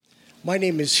My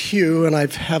name is Hugh, and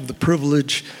I've had the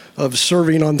privilege of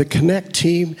serving on the Connect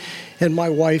team, and my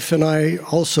wife and I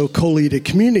also co-lead a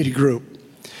community group.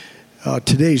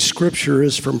 Today's scripture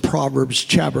is from Proverbs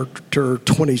chapter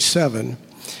 27,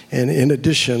 and in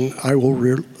addition, I will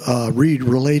read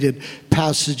related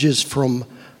passages from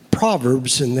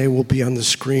Proverbs, and they will be on the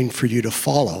screen for you to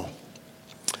follow.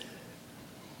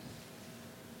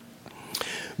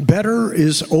 Better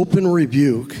is open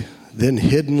rebuke than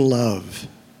hidden love.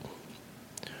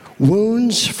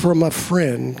 Wounds from a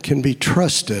friend can be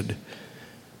trusted,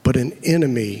 but an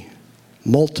enemy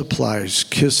multiplies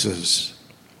kisses.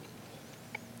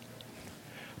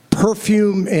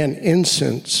 Perfume and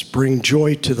incense bring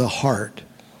joy to the heart,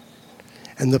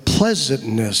 and the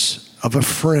pleasantness of a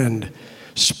friend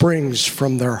springs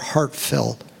from their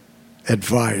heartfelt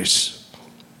advice.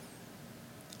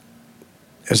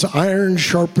 As iron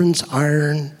sharpens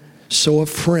iron, so a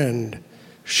friend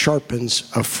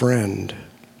sharpens a friend.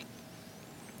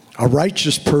 A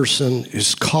righteous person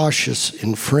is cautious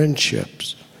in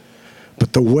friendships,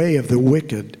 but the way of the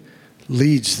wicked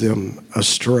leads them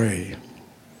astray.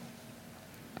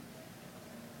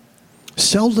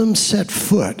 Seldom set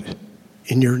foot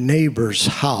in your neighbor's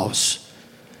house.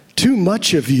 Too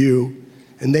much of you,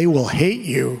 and they will hate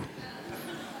you.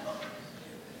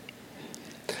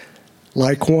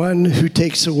 Like one who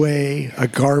takes away a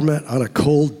garment on a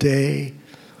cold day,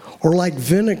 or like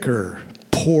vinegar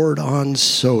poured on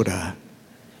soda,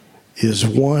 is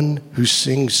one who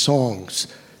sings songs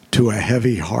to a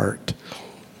heavy heart.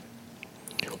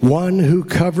 One who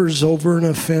covers over an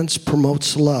offense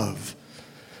promotes love,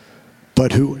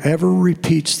 but whoever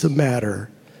repeats the matter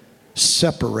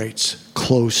separates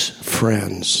close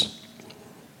friends.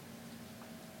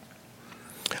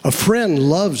 A friend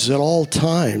loves at all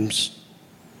times,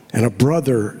 and a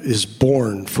brother is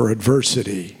born for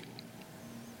adversity.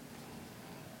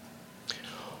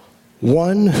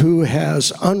 One who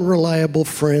has unreliable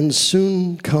friends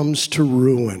soon comes to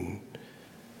ruin,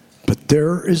 but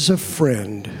there is a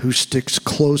friend who sticks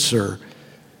closer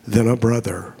than a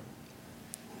brother.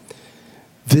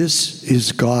 This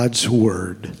is God's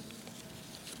word.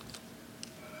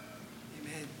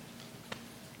 Amen.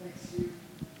 Thanks, Hugh.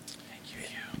 Thank you,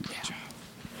 Hugh. Good job.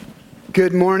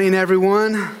 Good morning,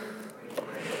 everyone.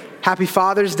 Happy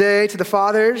Father's Day to the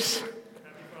fathers.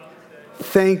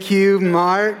 Thank you,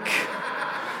 Mark.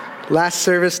 Last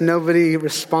service, nobody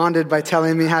responded by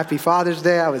telling me Happy Father's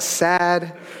Day. I was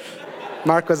sad.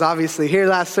 Mark was obviously here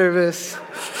last service.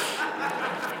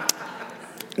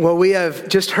 Well, we have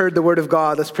just heard the word of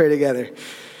God. Let's pray together.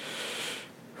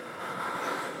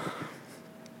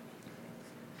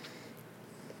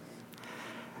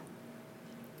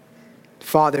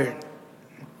 Father,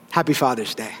 Happy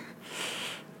Father's Day.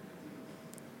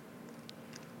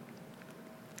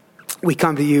 We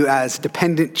come to you as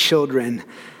dependent children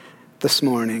this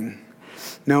morning,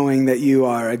 knowing that you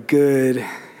are a good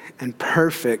and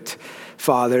perfect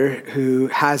Father who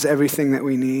has everything that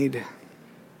we need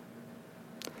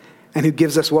and who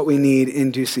gives us what we need in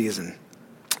due season.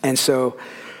 And so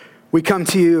we come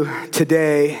to you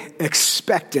today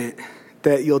expectant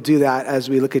that you'll do that as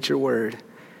we look at your word.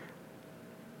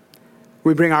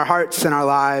 We bring our hearts and our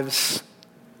lives.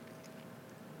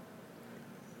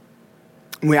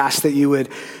 And we ask that you would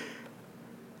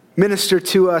minister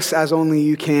to us as only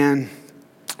you can.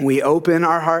 We open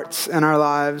our hearts and our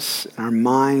lives and our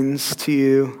minds to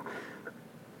you.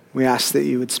 We ask that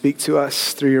you would speak to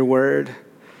us through your word.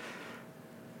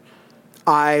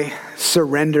 I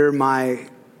surrender my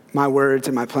words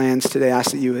and my plans today. I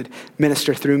ask that you would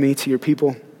minister through me to your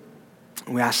people.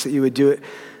 We ask that you would do it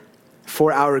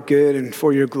for our good and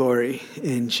for your glory.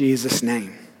 In Jesus'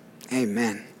 name,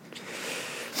 amen.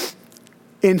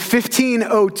 In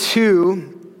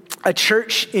 1502, a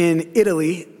church in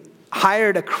Italy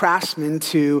hired a craftsman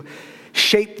to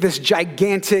shape this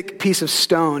gigantic piece of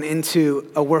stone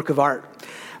into a work of art.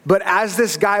 But as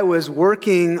this guy was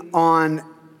working on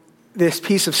this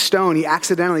piece of stone, he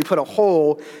accidentally put a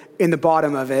hole in the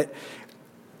bottom of it,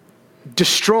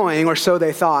 destroying, or so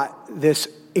they thought, this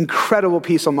incredible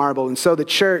piece of marble. And so the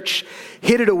church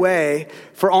hid it away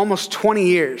for almost 20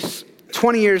 years.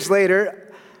 20 years later,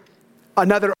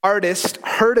 another artist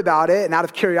heard about it, and out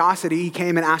of curiosity, he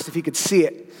came and asked if he could see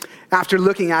it. After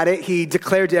looking at it, he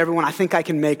declared to everyone, I think I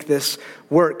can make this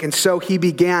work. And so he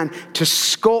began to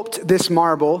sculpt this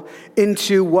marble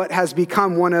into what has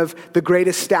become one of the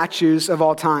greatest statues of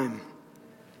all time.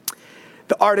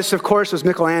 The artist, of course, was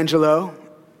Michelangelo,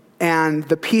 and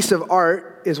the piece of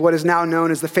art is what is now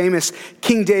known as the famous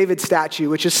King David statue,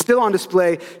 which is still on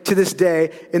display to this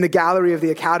day in the gallery of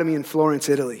the Academy in Florence,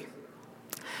 Italy.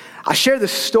 I share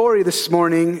this story this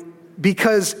morning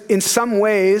because in some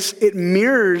ways it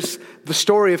mirrors the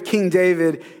story of King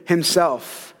David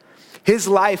himself. His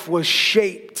life was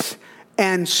shaped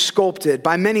and sculpted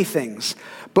by many things,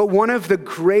 but one of the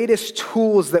greatest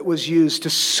tools that was used to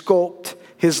sculpt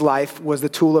his life was the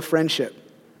tool of friendship.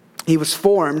 He was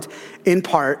formed in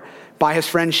part by his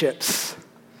friendships.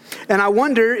 And I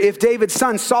wonder if David's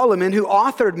son Solomon, who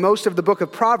authored most of the book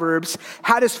of Proverbs,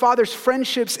 had his father's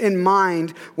friendships in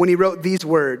mind when he wrote these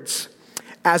words: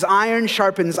 "As iron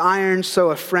sharpens iron, so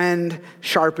a friend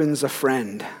sharpens a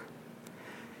friend."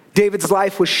 David's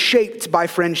life was shaped by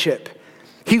friendship.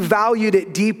 He valued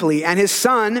it deeply, and his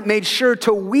son made sure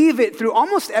to weave it through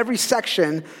almost every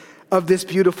section of this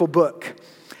beautiful book.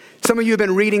 Some of you have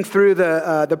been reading through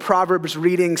the Proverbs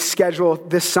reading schedule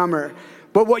this summer.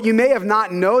 But what you may have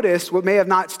not noticed, what may have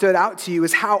not stood out to you,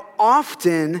 is how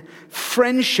often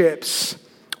friendships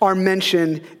are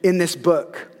mentioned in this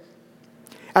book.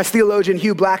 As theologian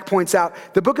Hugh Black points out,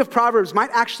 the book of Proverbs might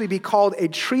actually be called a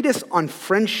treatise on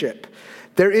friendship.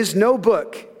 There is no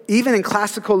book, even in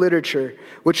classical literature,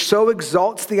 which so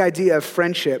exalts the idea of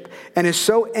friendship and is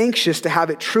so anxious to have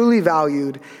it truly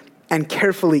valued and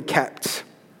carefully kept.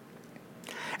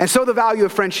 And so the value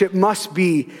of friendship must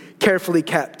be carefully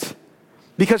kept,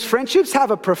 because friendships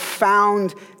have a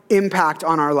profound impact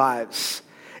on our lives.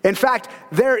 In fact,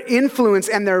 their influence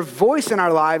and their voice in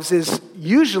our lives is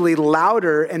usually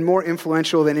louder and more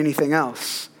influential than anything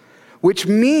else, which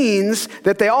means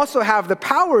that they also have the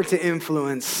power to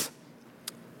influence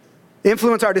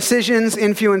our decisions,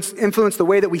 influence the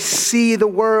way that we see the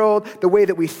world, the way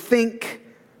that we think.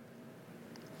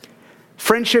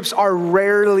 Friendships are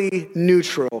rarely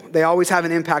neutral. They always have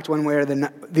an impact one way or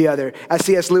the other. As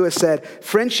C.S. Lewis said,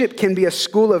 friendship can be a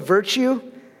school of virtue,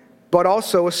 but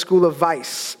also a school of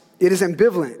vice. It is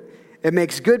ambivalent. It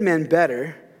makes good men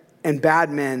better and bad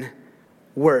men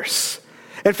worse.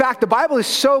 In fact, the Bible is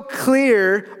so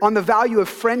clear on the value of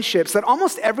friendships that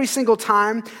almost every single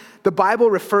time the Bible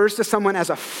refers to someone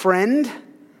as a friend,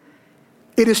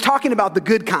 it is talking about the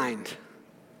good kind.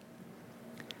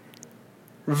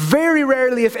 Very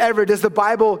rarely, if ever, does the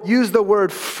Bible use the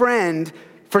word friend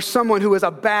for someone who is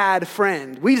a bad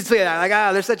friend. We just say that, like,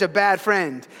 they're such a bad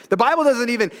friend. The Bible doesn't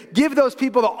even give those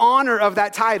people the honor of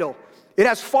that title. It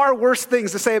has far worse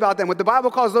things to say about them. What the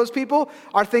Bible calls those people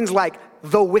are things like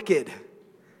the wicked,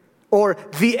 or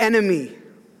the enemy,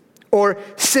 or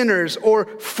sinners, or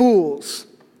fools.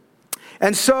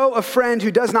 And so a friend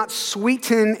who does not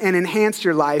sweeten and enhance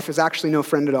your life is actually no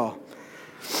friend at all.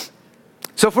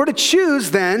 So if we're to choose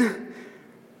then,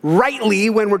 rightly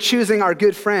when we're choosing our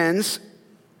good friends,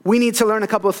 we need to learn a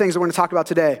couple of things that we're going to talk about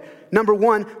today. Number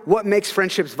one, what makes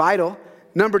friendships vital?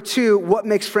 Number two, what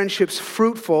makes friendships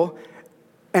fruitful?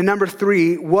 And number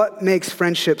three, what makes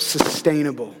friendships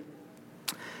sustainable?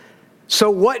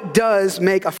 So what does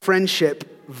make a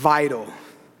friendship vital?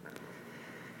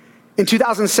 In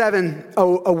 2007,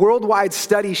 a worldwide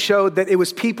study showed that it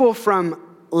was people from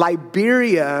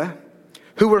Liberia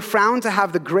who were found to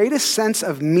have the greatest sense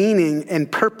of meaning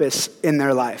and purpose in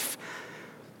their life.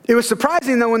 It was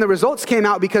surprising, though, when the results came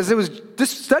out, because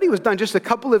this study was done just a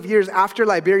couple of years after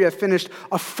Liberia finished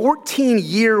a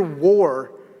 14-year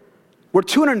war where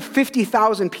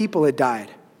 250,000 people had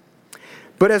died.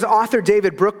 But as author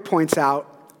David Brooke points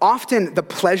out, often the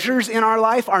pleasures in our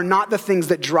life are not the things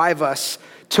that drive us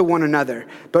to one another,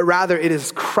 but rather it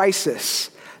is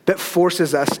crisis that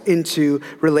forces us into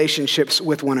relationships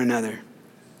with one another.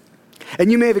 And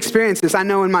you may have experienced this. I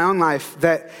know in my own life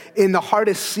that in the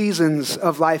hardest seasons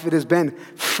of life, it has been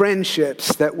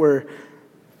friendships that were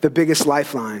the biggest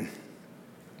lifeline.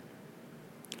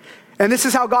 And this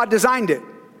is how God designed it.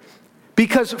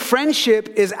 Because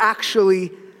friendship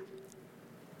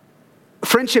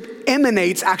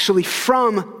emanates actually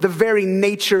from the very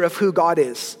nature of who God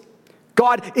is.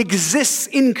 God exists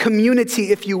in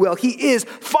community, if you will. He is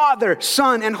Father,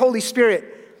 Son, and Holy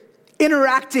Spirit,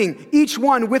 interacting each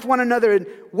one with one another in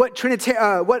what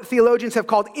theologians have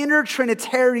called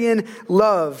intertrinitarian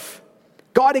love.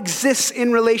 God exists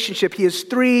in relationship. He is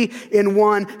three in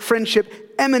one.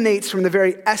 Friendship emanates from the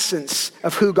very essence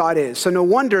of who God is. So no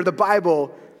wonder the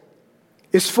Bible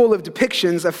is full of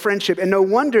depictions of friendship, and no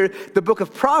wonder the book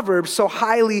of Proverbs so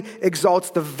highly exalts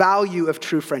the value of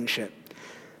true friendship.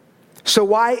 So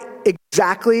why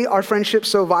exactly are friendships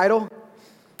so vital?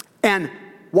 And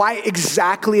why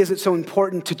exactly is it so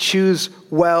important to choose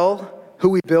well who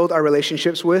we build our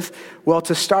relationships with? Well,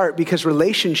 to start, because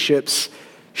relationships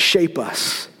shape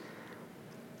us.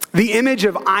 The image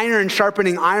of iron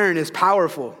sharpening iron is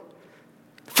powerful.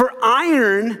 For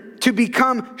iron to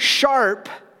become sharp,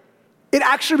 it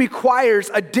actually requires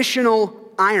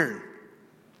additional iron.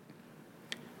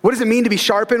 What does it mean to be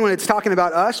sharpened when it's talking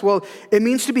about us? Well, it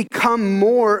means to become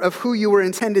more of who you were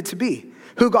intended to be,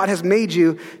 who God has made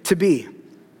you to be.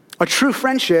 A true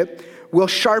friendship will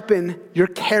sharpen your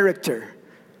character,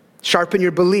 sharpen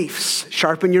your beliefs,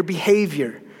 sharpen your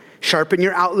behavior, sharpen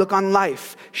your outlook on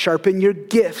life, sharpen your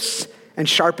gifts, and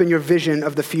sharpen your vision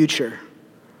of the future.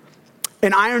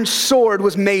 An iron sword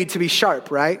was made to be sharp,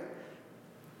 right?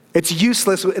 It's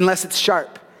useless unless it's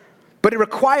sharp. But it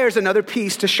requires another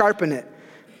piece to sharpen it.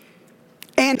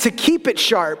 And to keep it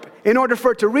sharp in order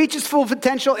for it to reach its full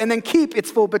potential and then keep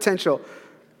its full potential.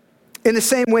 In the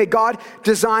same way, God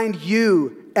designed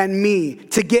you and me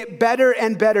to get better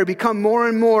and better, become more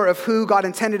and more of who God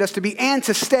intended us to be, and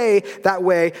to stay that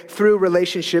way through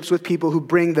relationships with people who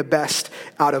bring the best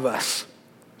out of us.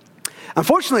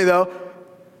 Unfortunately, though,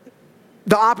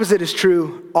 the opposite is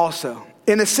true also.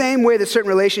 In the same way that certain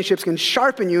relationships can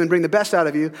sharpen you and bring the best out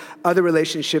of you, other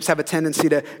relationships have a tendency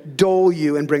to dull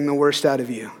you and bring the worst out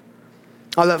of you.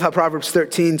 I love how Proverbs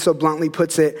 13 so bluntly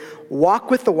puts it,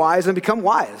 walk with the wise and become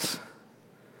wise.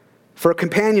 For a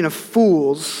companion of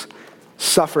fools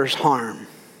suffers harm.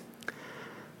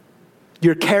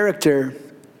 Your character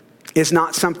is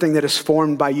not something that is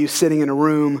formed by you sitting in a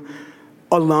room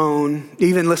alone,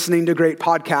 even listening to great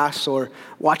podcasts or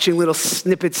watching little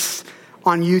snippets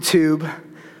on YouTube,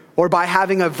 or by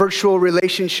having a virtual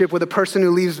relationship with a person who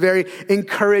leaves very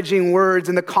encouraging words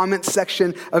in the comment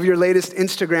section of your latest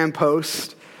Instagram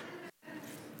post.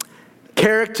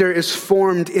 Character is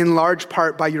formed in large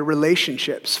part by your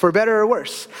relationships, for better or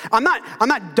worse. I'm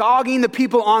not dogging the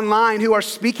people online who are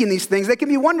speaking these things. They can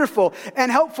be wonderful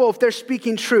and helpful if they're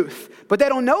speaking truth, but they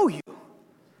don't know you.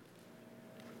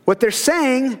 What they're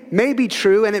saying may be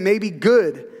true and it may be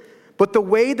good, but the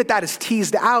way that is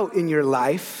teased out in your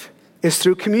life is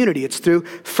through community. It's through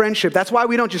friendship. That's why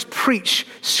we don't just preach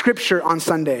scripture on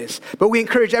Sundays, but we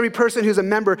encourage every person who's a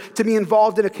member to be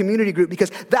involved in a community group,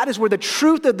 because that is where the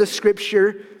truth of the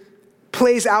scripture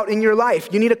plays out in your life.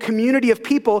 You need a community of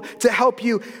people to help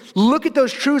you look at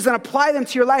those truths and apply them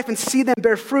to your life and see them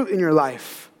bear fruit in your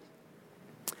life.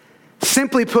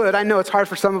 Simply put, I know it's hard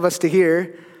for some of us to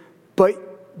hear, but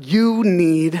you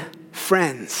need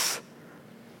friends.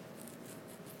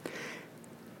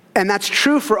 And that's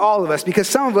true for all of us, because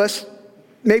some of us,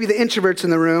 maybe the introverts in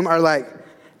the room, are like,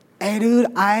 hey dude,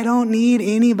 I don't need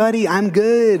anybody, I'm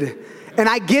good. And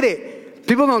I get it.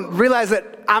 People don't realize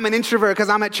that I'm an introvert because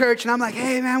I'm at church and I'm like,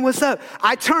 hey man, what's up?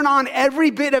 I turn on every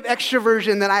bit of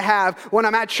extroversion that I have when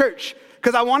I'm at church,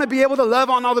 because I want to be able to love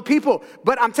on all the people.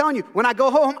 But I'm telling you, when I go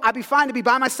home, I'd be fine to be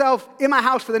by myself in my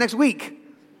house for the next week.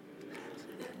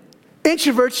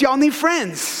 Introverts, y'all need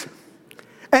friends.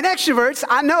 And extroverts,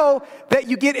 I know that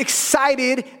you get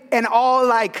excited and all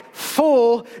like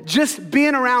full just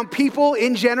being around people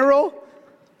in general.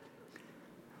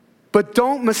 But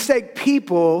don't mistake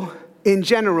people in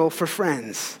general for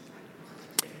friends.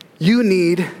 You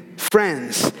need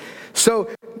friends. So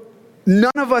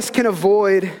none of us can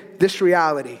avoid this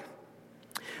reality.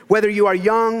 Whether you are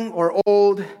young or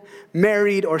old,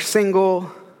 married or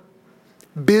single,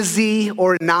 busy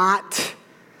or not,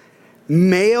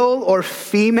 male or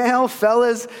female,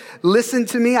 fellas, listen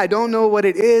to me. I don't know what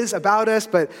it is about us,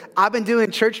 but I've been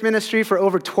doing church ministry for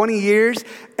over 20 years,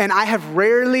 and I have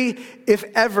rarely, if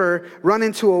ever, run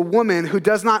into a woman who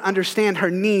does not understand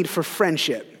her need for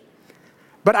friendship.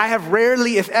 But I have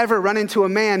rarely, if ever, run into a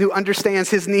man who understands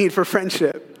his need for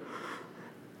friendship.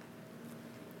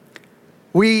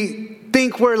 We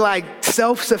think we're like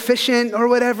self-sufficient or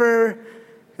whatever,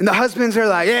 and the husbands are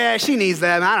like, yeah, she needs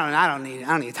them. I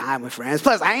don't need time with friends.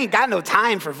 Plus, I ain't got no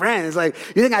time for friends. Like,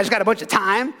 you think I just got a bunch of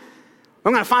time?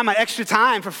 I'm gonna find my extra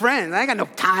time for friends. I ain't got no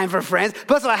time for friends.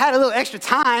 Plus, if I had a little extra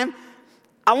time,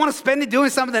 I wanna spend it doing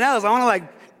something else. I wanna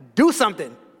do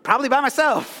something, probably by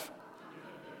myself.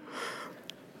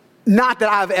 Not that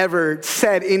I've ever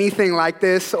said anything like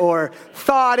this or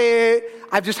thought it.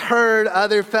 I've just heard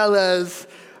other fellas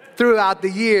throughout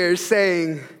the years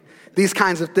saying these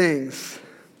kinds of things.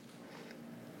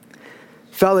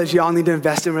 Fellas, y'all need to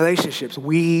invest in relationships.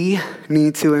 We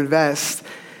need to invest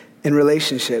in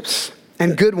relationships,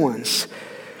 and good ones.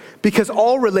 Because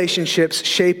all relationships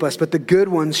shape us, but the good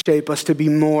ones shape us to be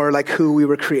more like who we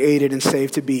were created and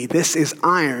saved to be. This is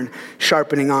iron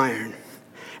sharpening iron.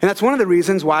 And that's one of the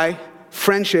reasons why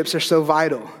friendships are so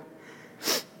vital.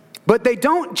 But they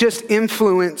don't just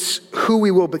influence who we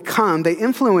will become, they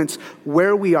influence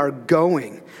where we are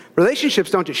going. Relationships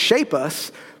don't just shape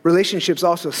us, relationships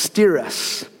also steer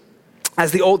us.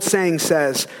 As the old saying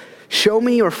says, show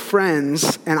me your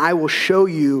friends and I will show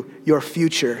you your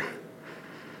future.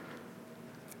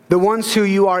 The ones who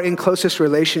you are in closest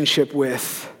relationship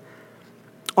with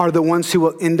are the ones who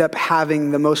will end up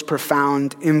having the most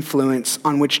profound influence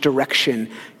on which direction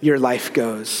your life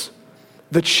goes.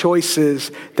 The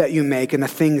choices that you make and the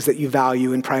things that you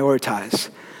value and prioritize.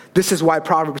 This is why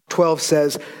Proverbs 12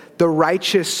 says, the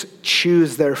righteous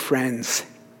choose their friends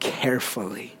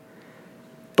carefully,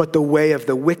 but the way of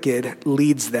the wicked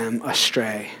leads them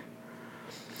astray.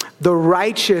 The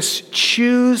righteous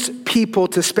choose people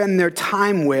to spend their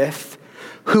time with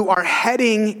who are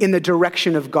heading in the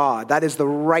direction of God. That is the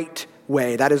right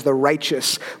way. That is the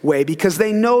righteous way, because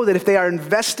they know that if they are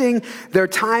investing their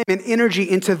time and energy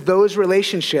into those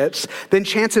relationships, then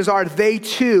chances are they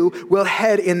too will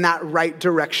head in that right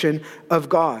direction of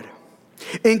God.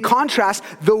 In contrast,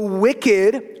 the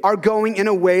wicked are going in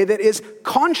a way that is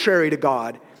contrary to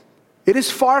God. It is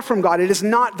far from God. It is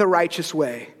not the righteous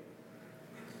way.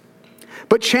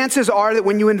 But chances are that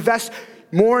when you invest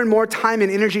more and more time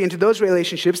and energy into those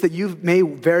relationships, that you may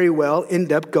very well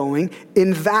end up going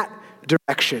in that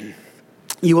direction.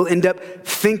 You will end up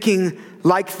thinking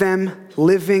like them,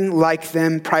 living like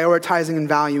them, prioritizing and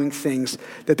valuing things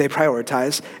that they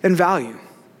prioritize and value.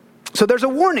 So there's a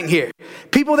warning here.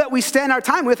 People that we spend our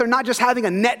time with are not just having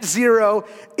a net zero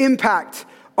impact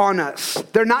on us.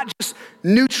 They're not just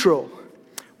neutral.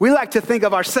 We like to think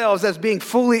of ourselves as being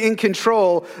fully in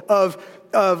control of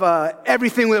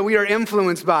everything that we are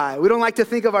influenced by. We don't like to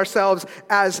think of ourselves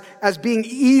as being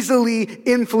easily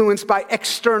influenced by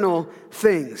external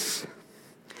things.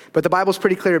 But the Bible's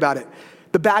pretty clear about it.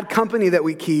 The bad company that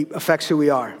we keep affects who we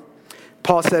are.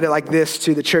 Paul said it like this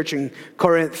to the church in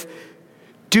Corinth.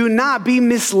 Do not be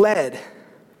misled.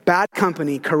 Bad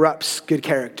company corrupts good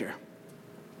character.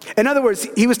 In other words,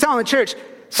 he was telling the church,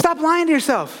 stop lying to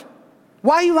yourself.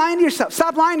 Why are you lying to yourself?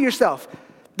 Stop lying to yourself.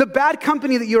 The bad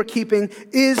company that you're keeping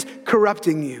is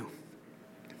corrupting you.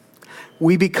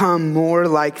 We become more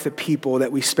like the people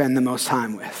that we spend the most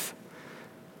time with.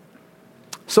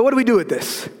 So what do we do with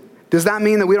this? Does that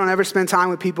mean that we don't ever spend time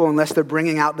with people unless they're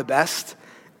bringing out the best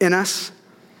in us?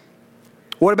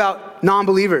 What about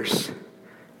non-believers?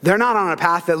 They're not on a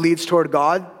path that leads toward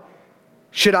God.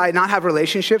 Should I not have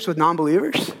relationships with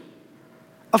non-believers?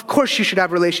 Of course you should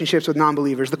have relationships with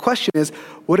non-believers. The question is,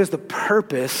 what is the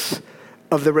purpose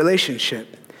of the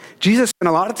relationship? Jesus spent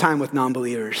a lot of time with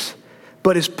non-believers,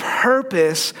 but his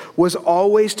purpose was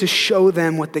always to show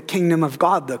them what the kingdom of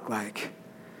God looked like.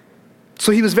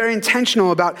 So he was very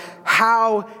intentional about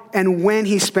how and when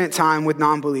he spent time with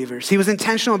non-believers. He was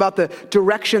intentional about the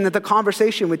direction that the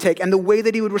conversation would take and the way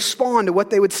that he would respond to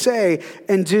what they would say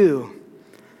and do.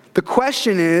 The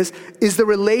question is the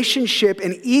relationship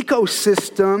an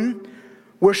ecosystem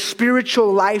where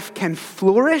spiritual life can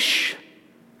flourish?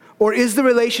 Or is the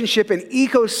relationship an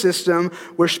ecosystem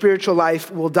where spiritual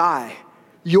life will die?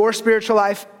 Your spiritual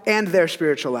life and their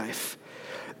spiritual life.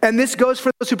 And this goes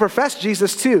for those who profess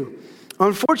Jesus too.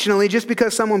 Unfortunately, just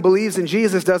because someone believes in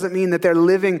Jesus doesn't mean that they're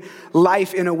living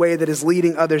life in a way that is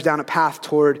leading others down a path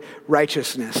toward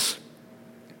righteousness.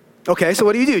 Okay, so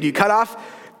what do? Do you cut off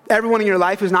everyone in your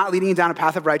life who's not leading you down a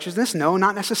path of righteousness? No,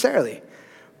 not necessarily.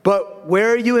 But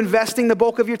where are you investing the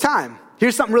bulk of your time?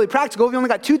 Here's something really practical. If you only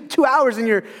got two hours in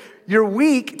your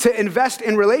week to invest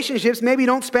in relationships, maybe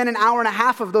don't spend an hour and a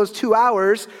half of those 2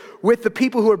 hours with the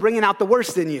people who are bringing out the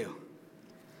worst in you.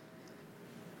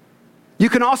 You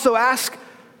can also ask,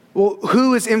 well,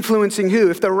 who is influencing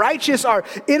who? If the righteous are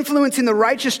influencing the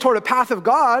righteous toward a path of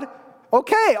God,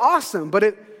 okay, awesome.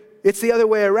 But it's the other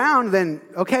way around, then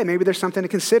okay, maybe there's something to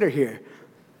consider here.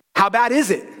 How bad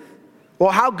is it? Well,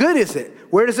 how good is it?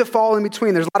 Where does it fall in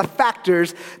between? There's a lot of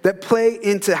factors that play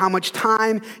into how much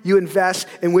time you invest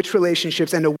in which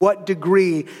relationships and to what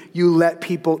degree you let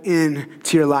people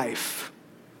into your life.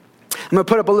 I'm going to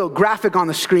put up a little graphic on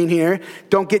the screen here.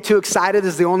 Don't get too excited.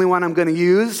 This is the only one I'm going to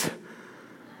use.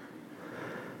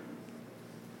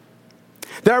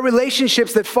 There are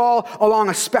relationships that fall along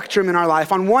a spectrum in our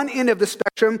life. On one end of the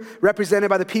spectrum, represented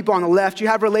by the people on the left, you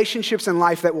have relationships in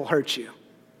life that will hurt you.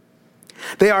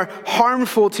 They are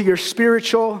harmful to your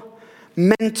spiritual,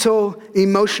 mental,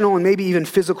 emotional, and maybe even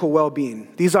physical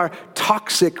well-being. These are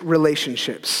toxic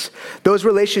relationships. Those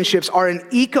relationships are an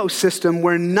ecosystem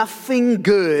where nothing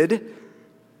good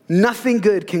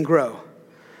can grow.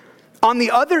 On the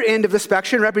other end of the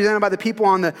spectrum, represented by the people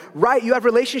on the right, you have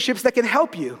relationships that can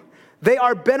help you. They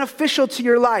are beneficial to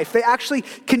your life. They actually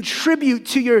contribute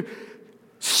to your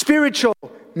spiritual,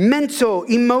 mental,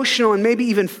 emotional, and maybe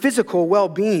even physical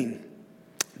well-being.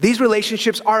 These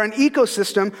relationships are an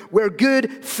ecosystem where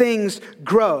good things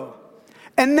grow.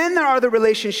 And then there are the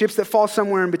relationships that fall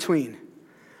somewhere in between.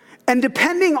 And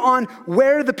depending on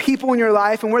where the people in your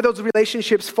life and where those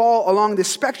relationships fall along this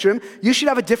spectrum, you should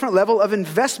have a different level of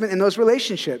investment in those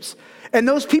relationships. And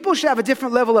those people should have a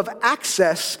different level of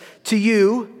access to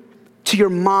you, to your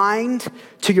mind,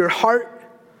 to your heart,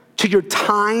 to your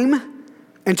time,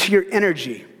 and to your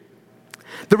energy.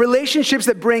 The relationships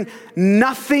that bring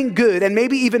nothing good and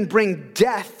maybe even bring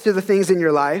death to the things in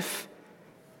your life,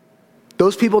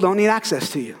 those people don't need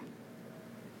access to you.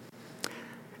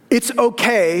 It's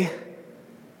okay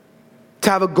to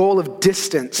have a goal of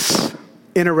distance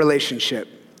in a relationship.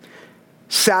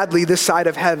 Sadly, this side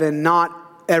of heaven,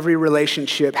 not every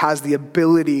relationship has the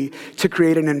ability to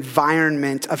create an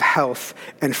environment of health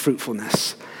and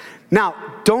fruitfulness. Now,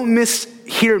 don't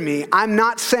mishear me. I'm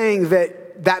not saying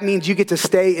that means you get to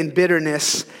stay in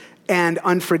bitterness and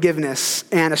unforgiveness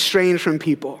and estranged from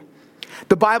people.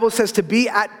 The Bible says to be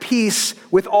at peace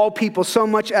with all people so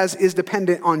much as is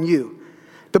dependent on you.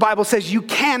 The Bible says you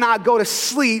cannot go to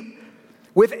sleep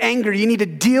with anger. You need to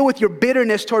deal with your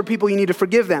bitterness toward people. You need to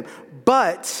forgive them.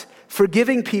 But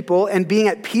forgiving people and being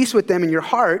at peace with them in your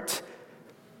heart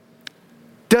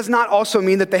does not also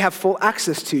mean that they have full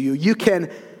access to you. You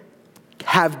can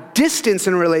have distance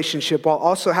in a relationship while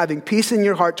also having peace in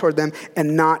your heart toward them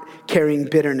and not carrying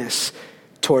bitterness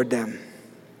toward them.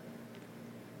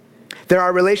 There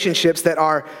are relationships that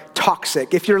are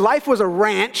toxic. If your life was a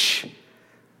ranch,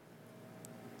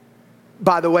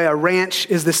 by the way, a ranch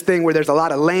is this thing where there's a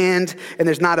lot of land and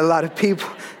there's not a lot of people.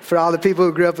 For all the people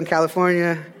who grew up in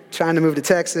California, trying to move to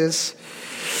Texas.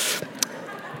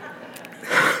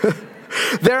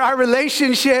 There are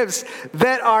relationships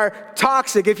that are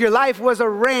toxic. If your life was a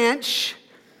ranch,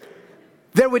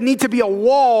 there would need to be a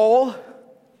wall,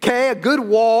 okay, a good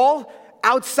wall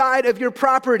outside of your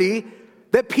property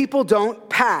that people don't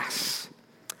pass.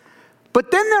 But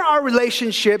then there are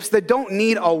relationships that don't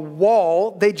need a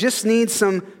wall. They just need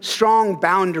some strong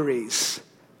boundaries.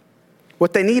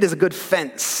 What they need is a good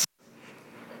fence.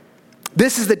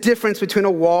 This is the difference between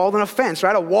a wall and a fence,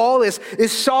 right? A wall is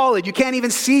solid. You can't even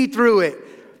see through it.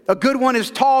 A good one is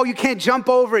tall. You can't jump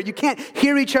over it. You can't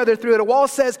hear each other through it. A wall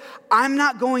says, I'm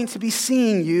not going to be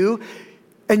seeing you,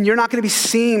 and you're not going to be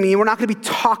seeing me. We're not going to be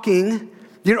talking.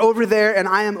 You're over there, and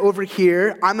I am over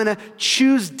here. I'm going to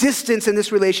choose distance in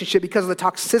this relationship because of the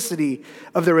toxicity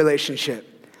of the relationship.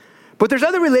 But there's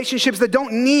other relationships that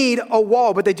don't need a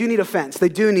wall, but they do need a fence. They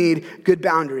do need good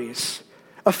boundaries.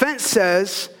 A fence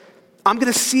says, I'm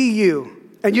going to see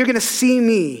you, and you're going to see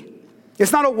me.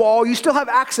 It's not a wall. You still have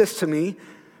access to me,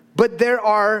 but there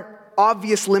are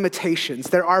obvious limitations.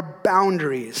 There are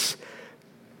boundaries.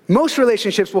 Most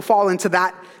relationships will fall into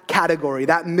that category,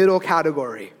 that middle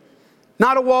category.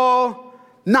 Not a wall,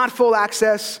 not full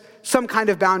access, some kind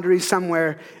of boundary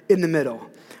somewhere in the middle.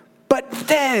 But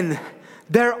then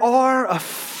there are a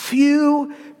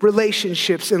few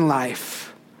relationships in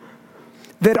life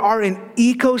that are an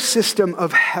ecosystem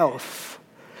of health.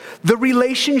 The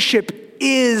relationship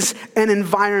is an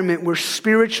environment where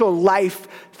spiritual life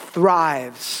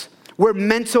thrives, where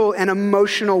mental and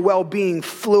emotional well-being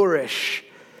flourish,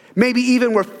 maybe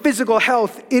even where physical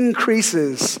health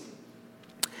increases.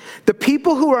 The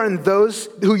people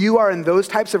who you are in those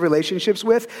types of relationships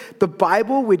with, the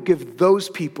Bible would give those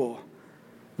people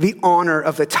the honor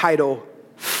of the title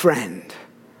friend.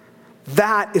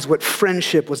 That is what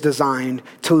friendship was designed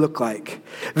to look like.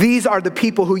 These are the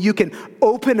people who you can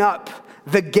open up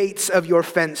the gates of your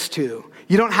fence to.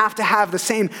 You don't have to have the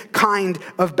same kind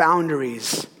of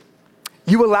boundaries.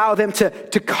 You allow them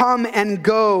to come and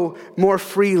go more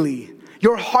freely.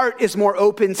 Your heart is more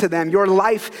open to them. Your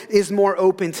life is more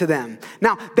open to them.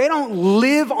 Now, they don't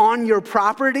live on your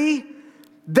property.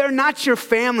 They're not your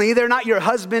family. They're not your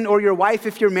husband or your wife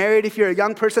if you're married. If you're a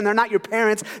young person, they're not your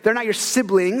parents. They're not your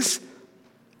siblings.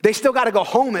 They still got to go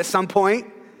home at some point.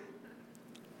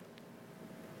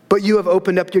 But you have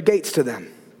opened up your gates to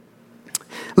them.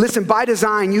 Listen, by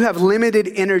design, you have limited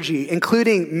energy,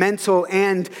 including mental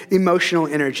and emotional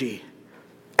energy.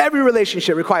 Every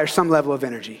relationship requires some level of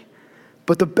energy.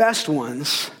 But the best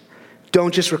ones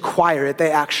don't just require it,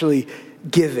 they actually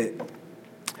give it.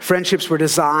 Friendships were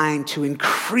designed to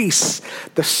increase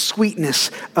the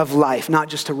sweetness of life, not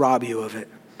just to rob you of it.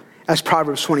 As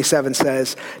Proverbs 27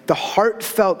 says, the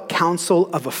heartfelt counsel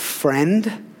of a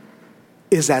friend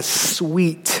is as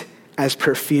sweet as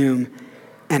perfume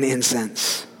and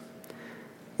incense.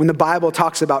 When the Bible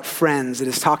talks about friends, it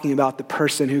is talking about the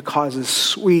person who causes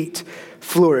sweet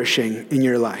flourishing in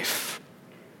your life.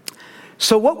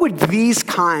 So what would these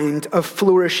kind of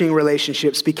flourishing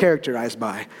relationships be characterized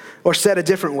by? Or said a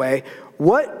different way,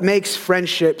 what makes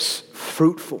friendships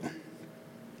fruitful?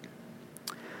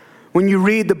 When you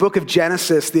read the book of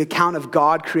Genesis, the account of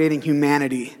God creating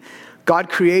humanity, God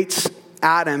creates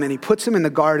Adam and he puts him in the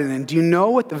garden. And do you know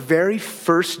what the very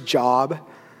first job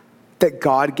that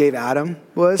God gave Adam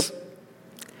was?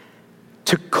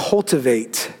 To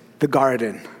cultivate the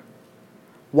garden.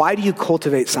 Why do you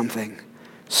cultivate something?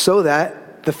 So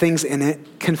that the things in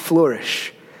it can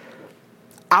flourish.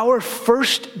 Our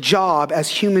first job as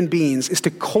human beings is to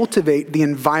cultivate the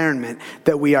environment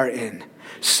that we are in,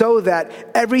 so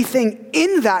that everything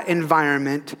in that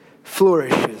environment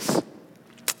flourishes.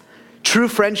 True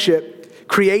friendship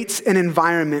creates an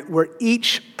environment where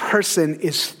each person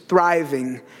is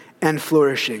thriving and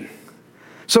flourishing.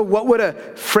 So what would a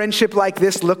friendship like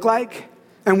this look like?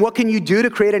 And what can you do to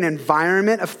create an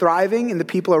environment of thriving in the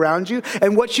people around you?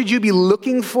 And what should you be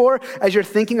looking for as you're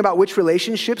thinking about which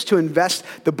relationships to invest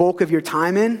the bulk of your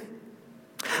time in?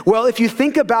 Well, if you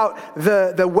think about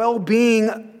the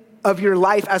well-being of your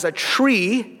life as a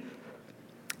tree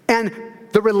and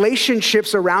the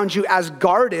relationships around you as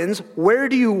gardens, where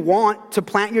do you want to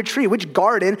plant your tree? Which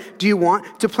garden do you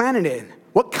want to plant it in?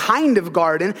 What kind of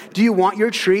garden do you want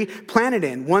your tree planted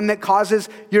in? One that causes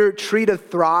your tree to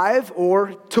thrive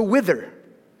or to wither?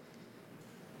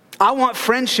 I want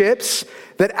friendships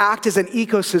that act as an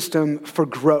ecosystem for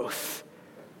growth,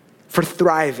 for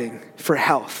thriving, for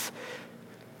health.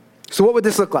 So what would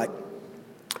this look like?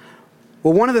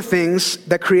 Well, one of the things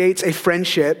that creates a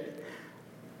friendship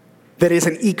that is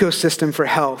an ecosystem for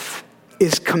health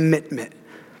is commitment.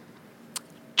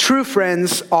 True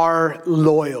friends are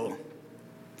loyal.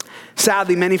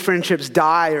 Sadly, many friendships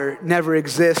die or never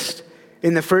exist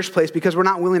in the first place because we're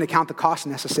not willing to count the cost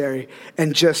necessary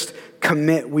and just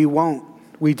commit. We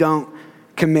don't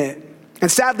commit.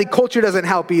 And sadly, culture doesn't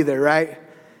help either, right?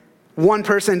 One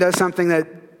person does something that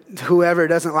whoever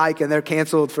doesn't like and they're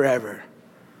canceled forever.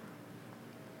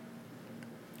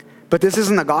 But this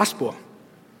isn't the gospel.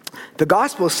 The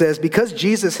gospel says, because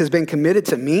Jesus has been committed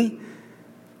to me,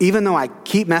 even though I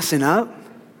keep messing up,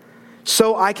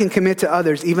 so I can commit to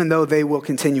others even though they will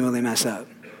continually mess up.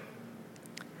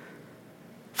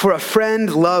 For a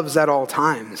friend loves at all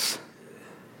times,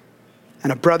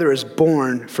 and a brother is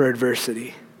born for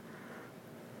adversity.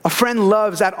 A friend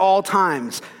loves at all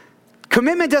times.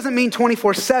 Commitment doesn't mean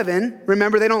 24/7.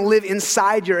 Remember, they don't live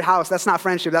inside your house. That's not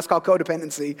friendship. That's called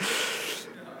codependency.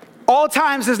 All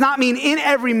times does not mean in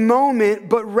every moment,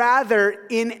 but rather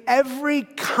in every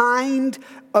kind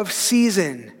of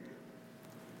season.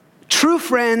 True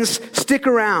friends stick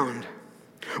around.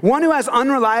 One who has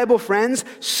unreliable friends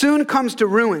soon comes to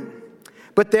ruin,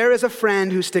 but there is a friend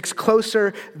who sticks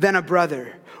closer than a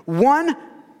brother. One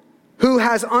who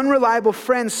has unreliable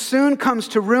friends soon comes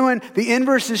to ruin. The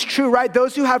inverse is true, right?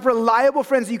 Those who have reliable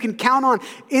friends that you can count on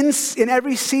in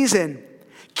every season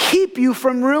keep you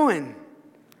from ruin.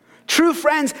 True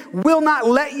friends will not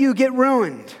let you get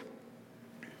ruined.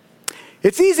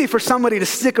 It's easy for somebody to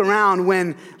stick around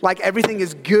when everything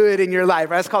is good in your life,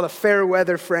 right? It's called a fair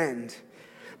weather friend.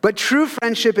 But true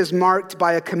friendship is marked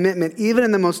by a commitment even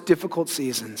in the most difficult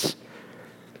seasons,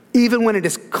 even when it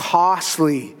is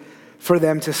costly for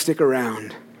them to stick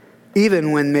around,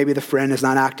 even when maybe the friend is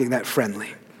not acting that friendly.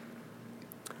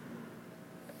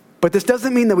 But this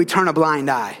doesn't mean that we turn a blind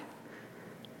eye.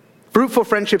 Fruitful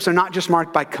friendships are not just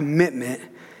marked by commitment,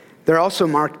 they're also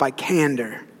marked by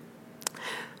candor.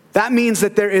 That means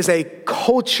that there is a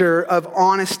culture of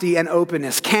honesty and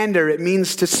openness. Candor, it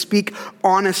means to speak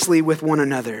honestly with one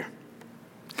another.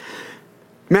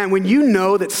 Man, when you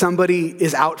know that somebody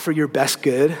is out for your best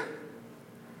good,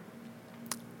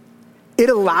 it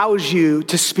allows you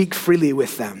to speak freely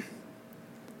with them.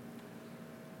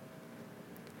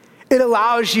 It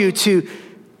allows you to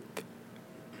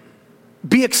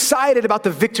be excited about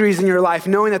the victories in your life,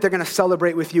 knowing that they're going to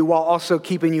celebrate with you while also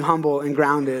keeping you humble and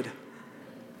grounded.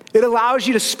 It allows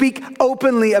you to speak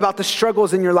openly about the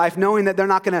struggles in your life, knowing that they're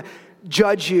not going to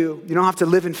judge you. You don't have to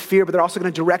live in fear, but they're also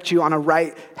going to direct you on a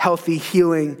right, healthy,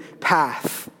 healing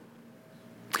path.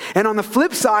 And on the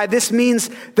flip side, this means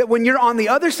that when you're on the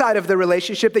other side of the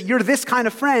relationship, that you're this kind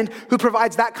of friend who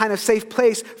provides that kind of safe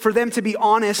place for them to be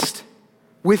honest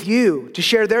with you, to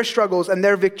share their struggles and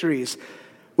their victories,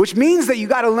 which means that you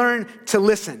got to learn to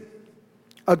listen.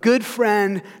 A good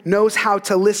friend knows how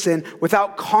to listen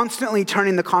without constantly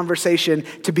turning the conversation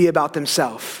to be about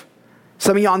themselves.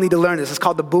 Some of y'all need to learn this. It's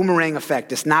called the boomerang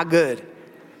effect. It's not good.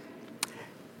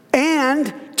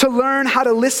 And to learn how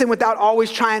to listen without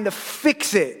always trying to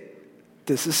fix it.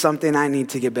 This is something I need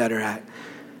to get better at.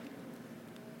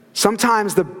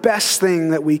 Sometimes the best thing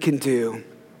that we can do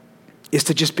is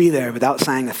to just be there without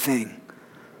saying a thing.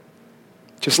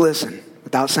 Just listen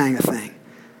without saying a thing.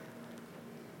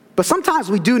 But sometimes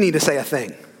we do need to say a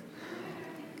thing.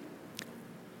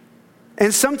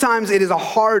 And sometimes it is a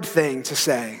hard thing to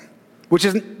say, which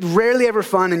is rarely ever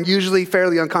fun and usually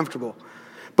fairly uncomfortable.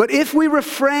 But if we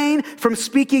refrain from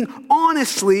speaking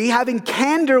honestly, having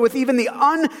candor with even the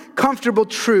uncomfortable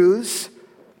truths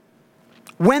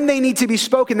when they need to be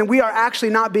spoken, then we are actually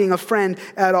not being a friend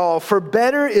at all. For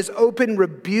better is open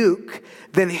rebuke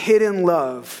than hidden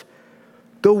love.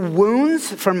 The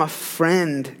wounds from a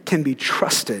friend can be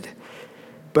trusted,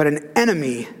 but an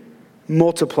enemy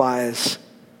multiplies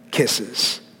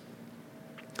kisses.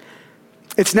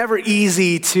 It's never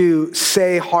easy to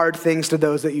say hard things to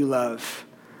those that you love,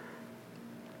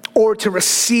 or to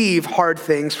receive hard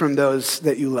things from those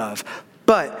that you love.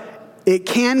 But it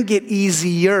can get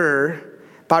easier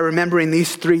by remembering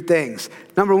these three things.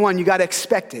 Number one, you got to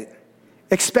expect it.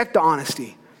 Expect the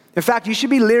honesty. In fact, you should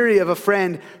be leery of a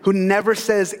friend who never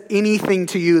says anything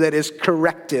to you that is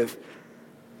corrective.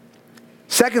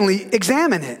 Secondly,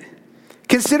 examine it.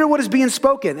 Consider what is being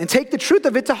spoken and take the truth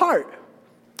of it to heart.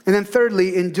 And then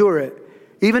thirdly, endure it.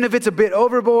 Even if it's a bit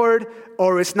overboard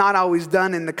or it's not always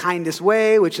done in the kindest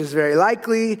way, which is very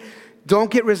likely, don't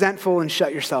get resentful and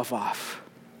shut yourself off.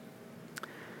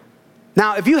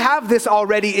 Now, if you have this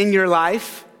already in your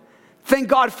life, thank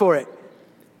God for it.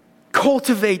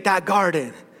 Cultivate that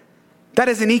garden. That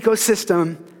is an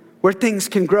ecosystem where things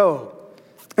can grow.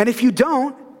 And if you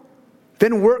don't,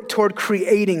 then work toward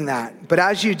creating that. But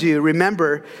as you do,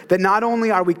 remember that not only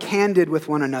are we candid with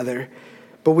one another,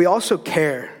 but we also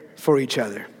care for each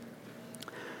other.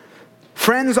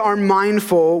 Friends are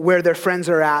mindful where their friends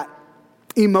are at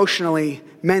emotionally,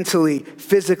 mentally,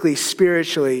 physically,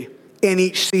 spiritually in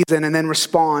each season, and then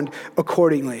respond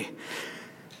accordingly.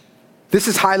 This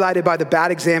is highlighted by the bad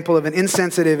example of an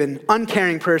insensitive and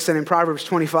uncaring person in Proverbs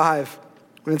 25,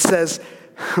 when it says,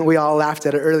 we all laughed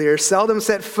at it earlier, seldom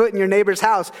set foot in your neighbor's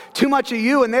house, too much of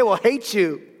you and they will hate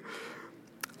you.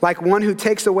 Like one who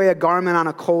takes away a garment on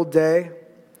a cold day,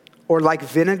 or like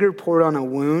vinegar poured on a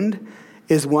wound,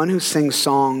 is one who sings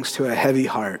songs to a heavy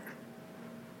heart.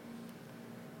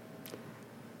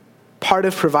 Part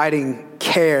of providing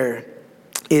care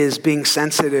is being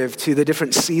sensitive to the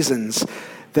different seasons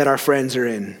that our friends are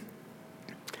in.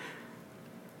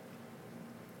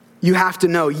 You have to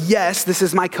know, yes, this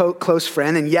is my close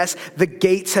friend, and yes, the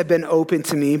gates have been open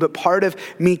to me, but part of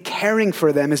me caring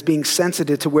for them is being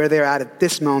sensitive to where they're at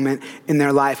this moment in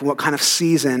their life and what kind of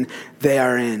season they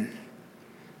are in.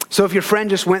 So if your friend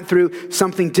just went through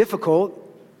something difficult,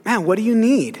 man, what do you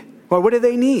need? Or what do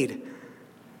they need?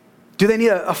 Do they need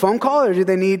a phone call, or do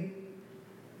they need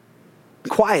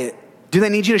quiet? Do they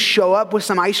need you to show up with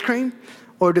some ice cream,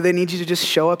 or do they need you to just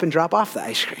show up and drop off the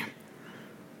ice cream?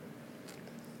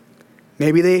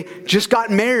 Maybe they just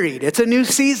got married. It's a new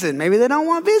season. Maybe they don't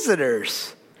want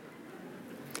visitors.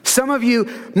 Some of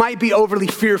you might be overly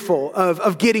fearful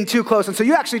of getting too close, and so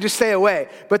you actually just stay away.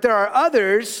 But there are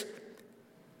others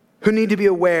who need to be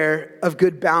aware of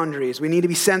good boundaries. We need to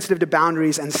be sensitive to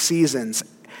boundaries and seasons.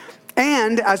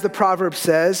 And as the proverb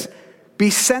says, be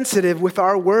sensitive with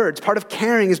our words. Part of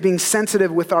caring is being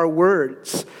sensitive with our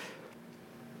words.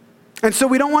 And so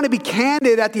we don't want to be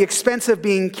candid at the expense of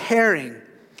being caring.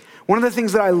 One of the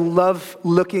things that I love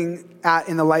looking at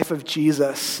in the life of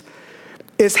Jesus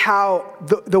is how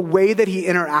the way that he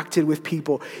interacted with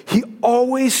people, he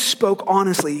always spoke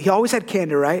honestly. He always had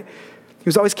candor, right? He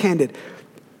was always candid.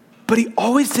 But he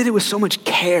always did it with so much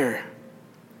care.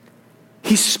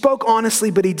 He spoke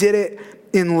honestly, but he did it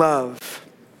in love.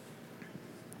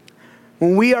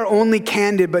 When we are only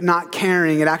candid but not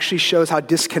caring, it actually shows how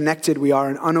disconnected we are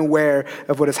and unaware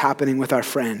of what is happening with our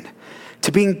friend.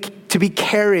 To be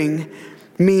caring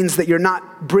means that you're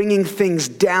not bringing things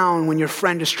down when your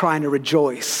friend is trying to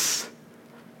rejoice.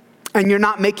 And you're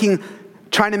not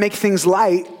trying to make things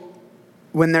light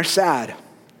when they're sad.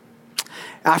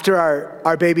 After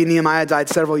our baby Nehemiah died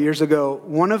several years ago,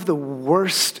 one of the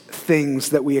worst things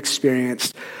that we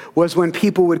experienced was when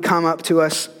people would come up to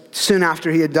us soon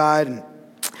after he had died, and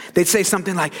they'd say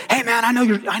something like, "Hey man, I know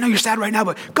you're sad right now,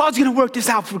 but God's gonna work this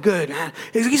out for good, man.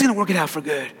 He's gonna work it out for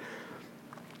good."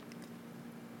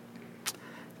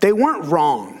 They weren't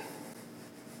wrong.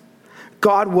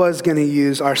 God was gonna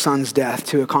use our son's death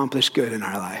to accomplish good in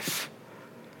our life.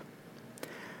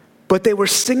 But they were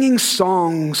singing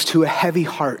songs to a heavy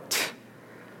heart,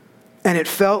 and it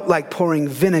felt like pouring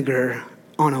vinegar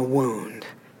on a wound.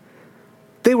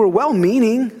 They were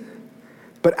well-meaning,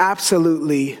 but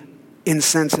absolutely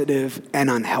insensitive and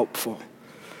unhelpful.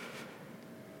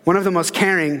 One of the most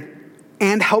caring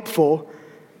and helpful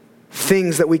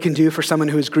things that we can do for someone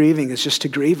who is grieving is just to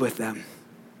grieve with them.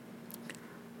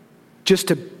 Just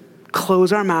to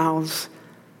close our mouths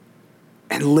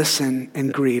and listen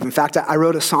and grieve. In fact, I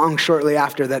wrote a song shortly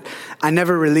after that I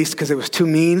never released because it was too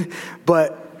mean,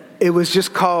 but it was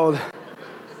just called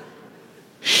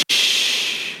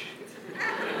Shh.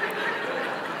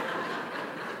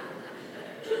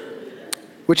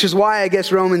 Which is why I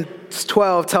guess Romans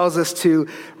 12 tells us to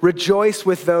rejoice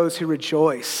with those who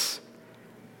rejoice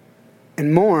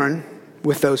and mourn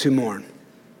with those who mourn.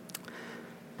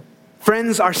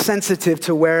 Friends are sensitive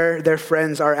to where their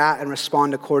friends are at and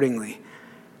respond accordingly.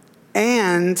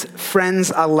 And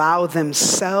friends allow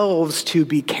themselves to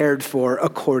be cared for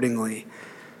accordingly.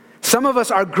 Some of us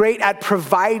are great at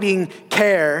providing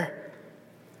care,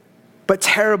 but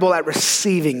terrible at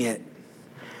receiving it.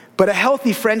 But a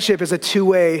healthy friendship is a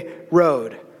two-way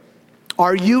road.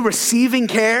 Are you receiving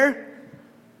care?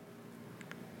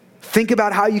 Think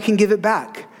about how you can give it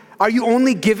back. Are you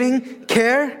only giving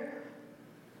care?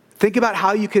 Think about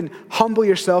how you can humble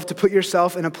yourself to put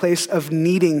yourself in a place of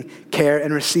needing care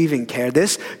and receiving care.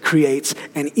 This creates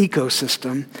an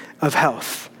ecosystem of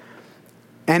health.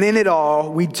 And in it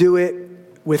all, we do it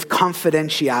with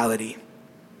confidentiality.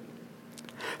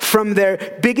 From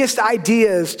their biggest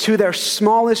ideas to their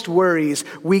smallest worries,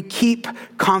 we keep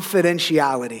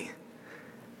confidentiality.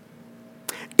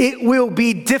 It will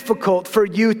be difficult for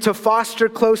you to foster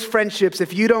close friendships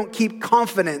if you don't keep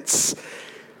confidence.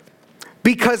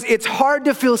 Because it's hard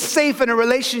to feel safe in a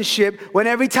relationship when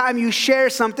every time you share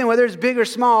something, whether it's big or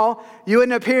small, you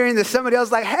end up hearing that somebody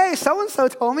else like, hey, so-and-so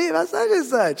told me about such and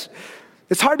such.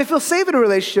 It's hard to feel safe in a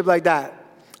relationship like that.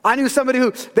 I knew somebody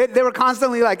who, they were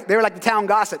constantly like, they were like the town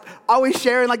gossip, always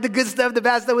sharing like the good stuff, the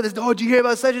bad stuff with us. Oh, did you hear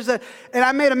about such and such? And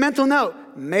I made a mental note.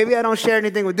 Maybe I don't share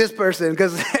anything with this person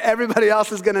because everybody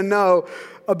else is going to know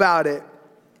about it.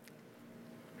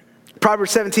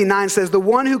 Proverbs 17:9 says, the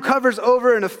one who covers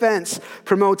over an offense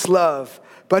promotes love,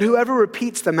 but whoever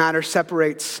repeats the matter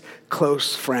separates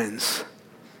close friends.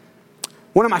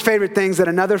 One of my favorite things that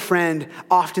another friend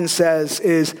often says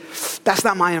is, that's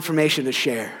not my information to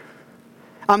share.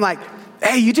 I'm like,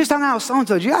 hey, you just hung out with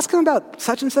so-and-so. Did you ask him about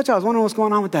such and such? I was wondering what's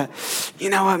going on with that. You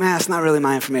know what, man, that's not really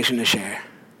my information to share.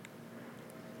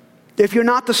 If you're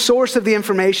not the source of the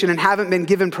information and haven't been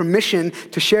given permission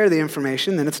to share the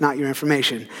information, then it's not your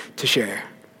information to share.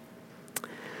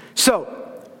 So,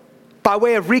 by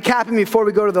way of recapping before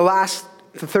we go to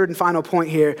the third and final point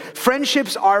here,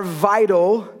 friendships are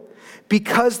vital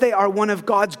because they are one of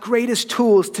God's greatest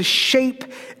tools to shape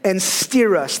and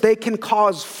steer us. They can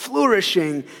cause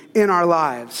flourishing in our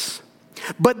lives.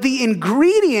 But the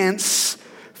ingredients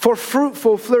for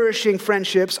fruitful, flourishing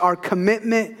friendships are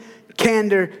commitment,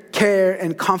 candor, care,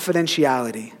 and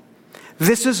confidentiality.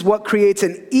 This is what creates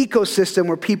an ecosystem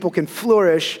where people can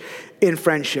flourish in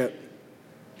friendship.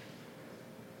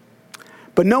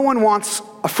 But no one wants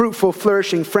a fruitful,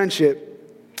 flourishing friendship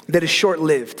that is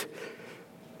short-lived.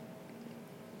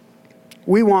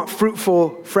 We want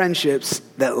fruitful friendships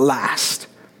that last.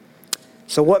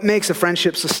 So what makes a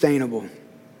friendship sustainable?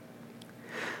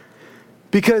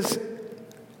 Because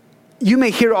you may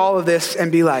hear all of this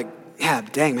and be like, yeah,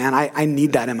 dang, man, I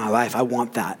need that in my life. I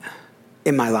want that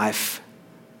in my life.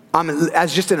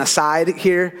 As just an aside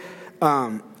here,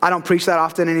 I don't preach that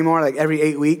often anymore, like every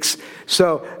 8 weeks.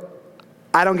 So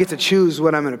I don't get to choose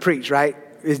what I'm going to preach, right?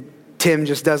 Tim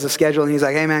just does the schedule, and he's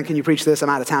like, hey, man, can you preach this? I'm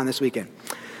out of town this weekend.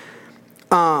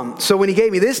 So when he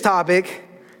gave me this topic,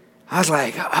 I was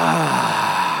like,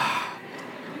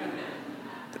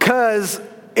 because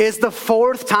it's the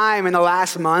fourth time in the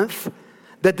last month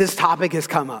that this topic has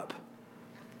come up.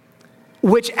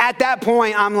 Which at that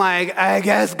point, I'm like, I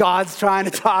guess God's trying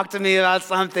to talk to me about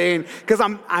something, because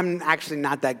I'm actually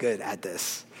not that good at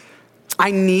this. I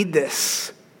need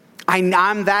this.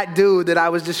 I'm that dude that I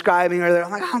was describing earlier.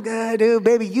 I'm like, I'm good, dude.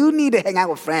 Baby, you need to hang out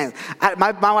with friends.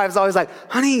 My wife's always like,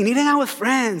 honey, you need to hang out with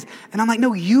friends. And I'm like,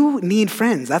 no, you need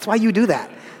friends. That's why you do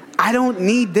that. I don't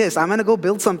need this. I'm going to go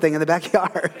build something in the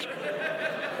backyard.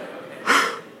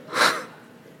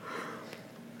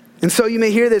 And so you may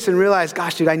hear this and realize,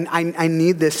 gosh, dude, I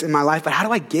need this in my life, but how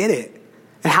do I get it?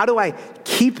 And how do I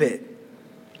keep it?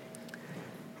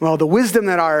 Well, the wisdom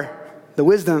that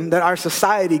our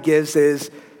society gives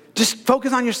is just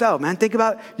focus on yourself, man. Think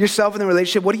about yourself in the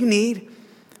relationship. What do you need?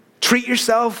 Treat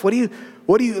yourself. What do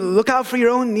you look out for your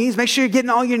own needs? Make sure you're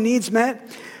getting all your needs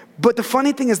met. But the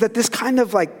funny thing is that this kind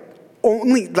of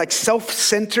only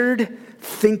self-centered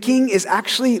thinking is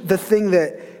actually the thing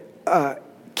that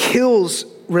kills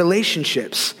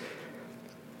relationships.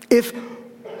 If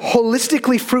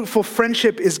holistically fruitful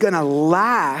friendship is going to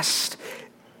last,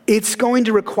 it's going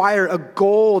to require a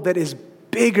goal that is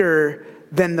bigger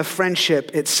than the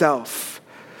friendship itself.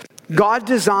 God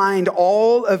designed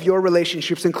all of your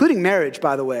relationships, including marriage,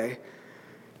 by the way,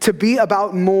 to be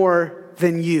about more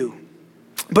than you.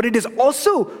 But it is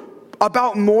also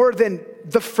about more than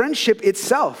the friendship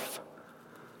itself.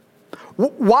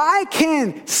 Why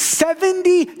can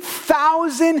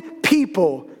 70,000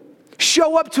 people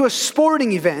show up to a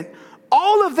sporting event?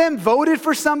 All of them voted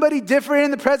for somebody different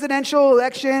in the presidential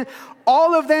election.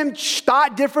 All of them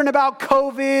thought different about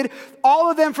COVID. All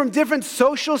of them from different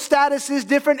social statuses,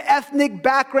 different ethnic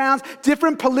backgrounds,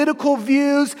 different political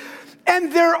views.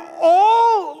 And they're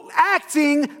all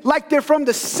acting like they're from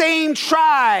the same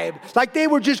tribe. Like they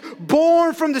were just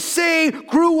born from the same,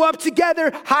 grew up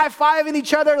together, high-fiving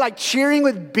each other, like cheering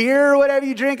with beer or whatever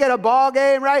you drink at a ball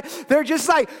game, right? They're just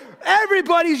like,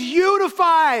 everybody's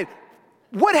unified.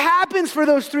 What happens for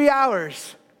those 3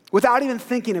 hours? Without even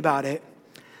thinking about it,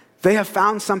 they have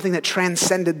found something that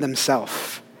transcended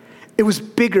themselves. It was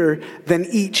bigger than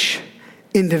each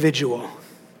individual.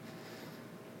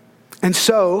 And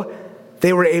so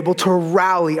they were able to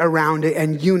rally around it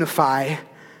and unify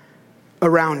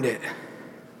around it.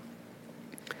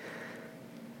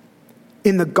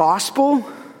 In the gospel,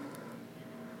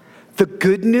 the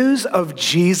good news of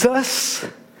Jesus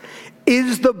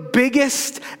is the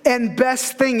biggest and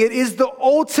best thing. It is the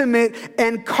ultimate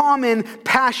and common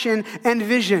passion and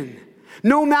vision.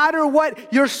 No matter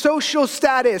what your social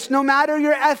status, no matter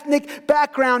your ethnic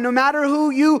background, no matter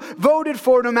who you voted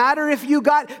for, no matter if you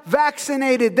got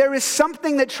vaccinated, there is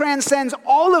something that transcends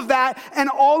all of that and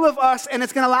all of us, and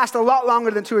it's going to last a lot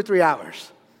longer than 2 or 3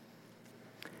 hours.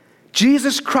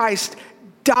 Jesus Christ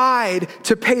died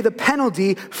to pay the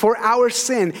penalty for our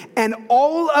sin, and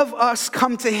all of us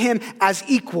come to him as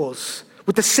equals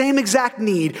with the same exact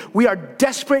need. We are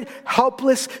desperate,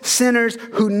 helpless sinners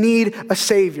who need a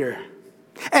Savior.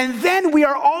 And then we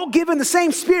are all given the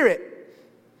same Spirit.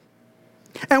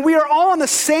 And we are all on the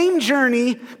same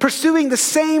journey, pursuing the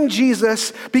same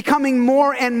Jesus, becoming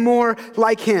more and more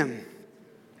like him.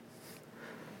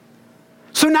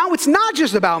 So now it's not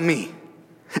just about me.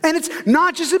 And it's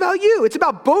not just about you. It's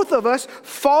about both of us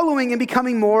following and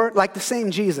becoming more like the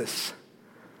same Jesus.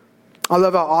 I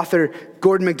love how author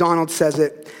Gordon MacDonald says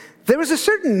it. There is a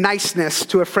certain niceness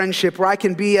to a friendship where I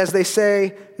can be, as they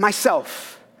say,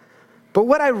 myself. But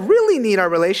what I really need are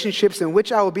relationships in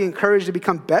which I will be encouraged to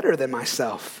become better than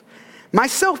myself.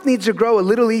 Myself needs to grow a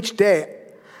little each day.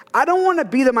 I don't want to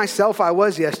be the myself I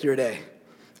was yesterday.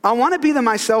 I want to be the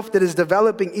myself that is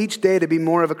developing each day to be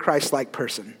more of a Christ-like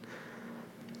person.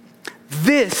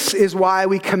 This is why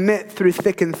we commit through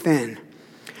thick and thin,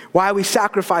 why we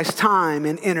sacrifice time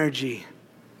and energy,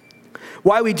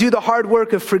 why we do the hard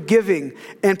work of forgiving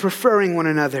and preferring one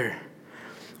another,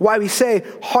 why we say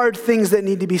hard things that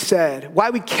need to be said,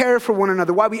 why we care for one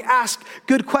another, why we ask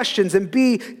good questions and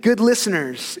be good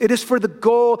listeners. It is for the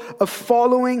goal of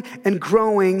following and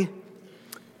growing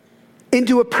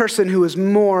into a person who is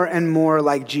more and more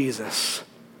like Jesus.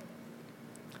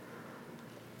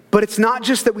 But it's not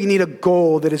just that we need a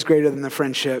goal that is greater than the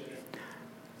friendship.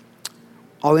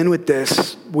 I'll end with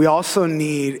this. We also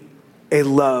need a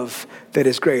love that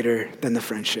is greater than the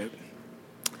friendship.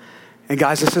 And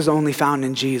guys, this is only found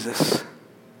in Jesus.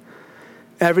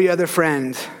 Every other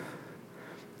friend,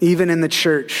 even in the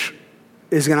church,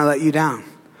 is going to let you down.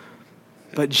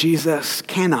 But Jesus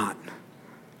cannot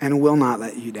and will not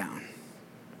let you down.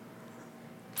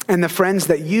 And the friends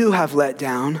that you have let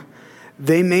down,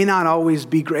 they may not always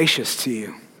be gracious to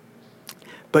you.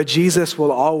 But Jesus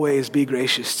will always be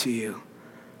gracious to you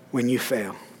when you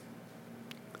fail.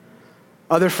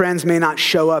 Other friends may not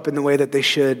show up in the way that they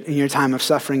should in your time of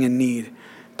suffering and need,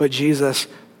 but Jesus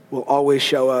will always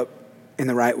show up in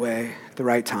the right way, the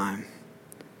right time.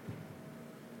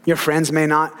 Your friends may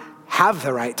not have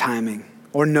the right timing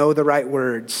or know the right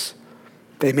words.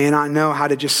 They may not know how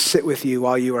to just sit with you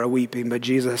while you are weeping, but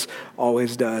Jesus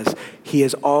always does. He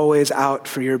is always out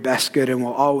for your best good and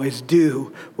will always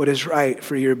do what is right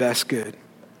for your best good.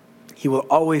 He will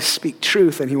always speak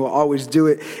truth, and he will always do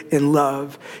it in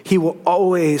love. He will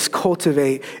always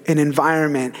cultivate an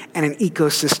environment and an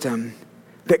ecosystem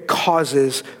that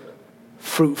causes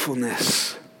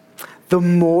fruitfulness. The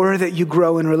more that you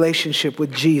grow in relationship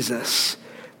with Jesus,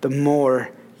 the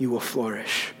more you will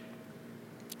flourish.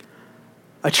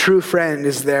 A true friend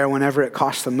is there whenever it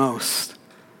costs the most.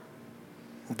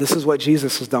 Well, this is what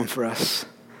Jesus has done for us.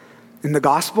 In the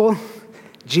gospel,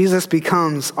 Jesus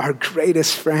becomes our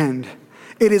greatest friend.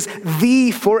 It is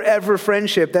the forever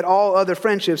friendship that all other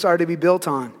friendships are to be built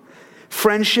on.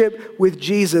 Friendship with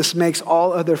Jesus makes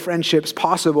all other friendships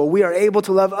possible. We are able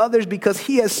to love others because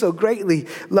he has so greatly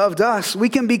loved us. We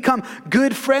can become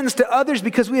good friends to others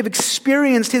because we have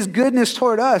experienced his goodness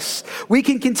toward us. We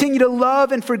can continue to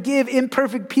love and forgive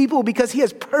imperfect people because he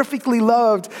has perfectly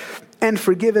loved and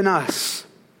forgiven us.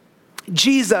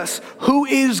 Jesus, who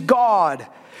is God,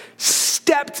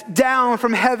 stepped down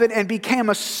from heaven and became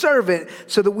a servant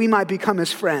so that we might become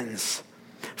his friends.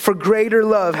 For greater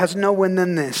love has no one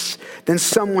than this, than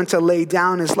someone to lay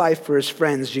down his life for his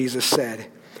friends, Jesus said.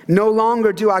 No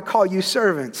longer do I call you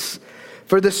servants,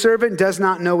 for the servant does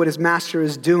not know what his master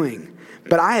is doing.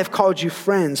 But I have called you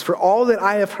friends, for all that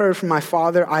I have heard from my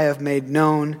Father I have made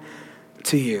known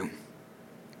to you.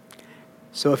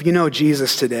 So if you know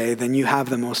Jesus today, then you have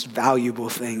the most valuable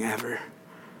thing ever.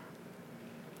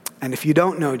 And if you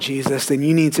don't know Jesus, then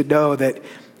you need to know that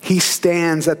he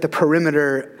stands at the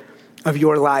perimeter of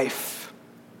your life,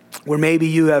 where maybe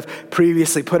you have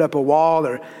previously put up a wall,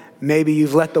 or maybe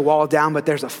you've let the wall down, but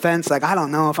there's a fence. Like, I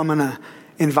don't know if I'm going to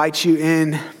invite you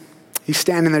in. He's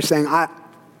standing there saying,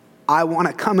 I want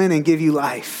to come in and give you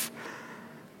life.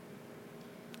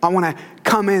 I want to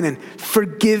come in and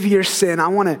forgive your sin. I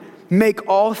want to make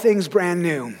all things brand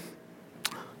new.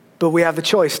 But we have the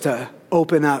choice to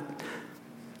open up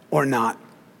or not.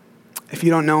 If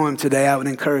you don't know him today, I would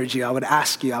encourage you, I would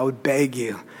ask you, I would beg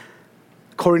you,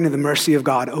 according to the mercy of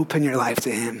God, open your life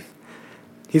to him.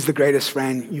 He's the greatest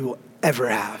friend you will ever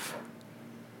have.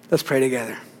 Let's pray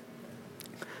together.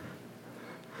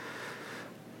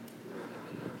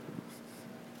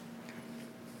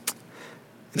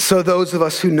 And so those of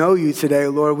us who know you today,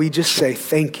 Lord, we just say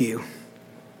thank you.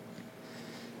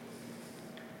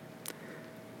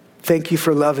 Thank you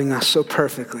for loving us so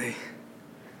perfectly.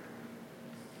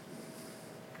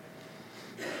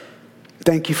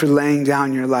 Thank you for laying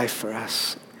down your life for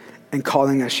us and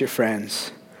calling us your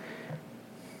friends.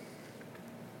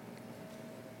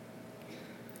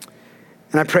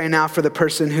 And I pray now for the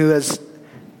person who has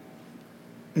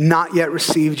not yet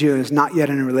received you and is not yet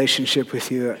in a relationship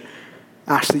with you.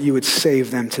 I ask that you would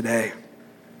save them today.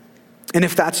 And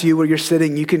if that's you where you're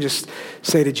sitting, you can just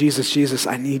say to Jesus, Jesus,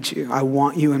 I need you. I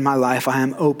want you in my life. I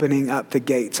am opening up the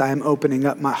gates. I am opening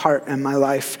up my heart and my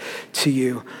life to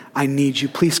you. I need you.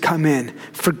 Please come in.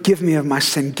 Forgive me of my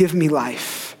sin. Give me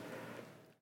life.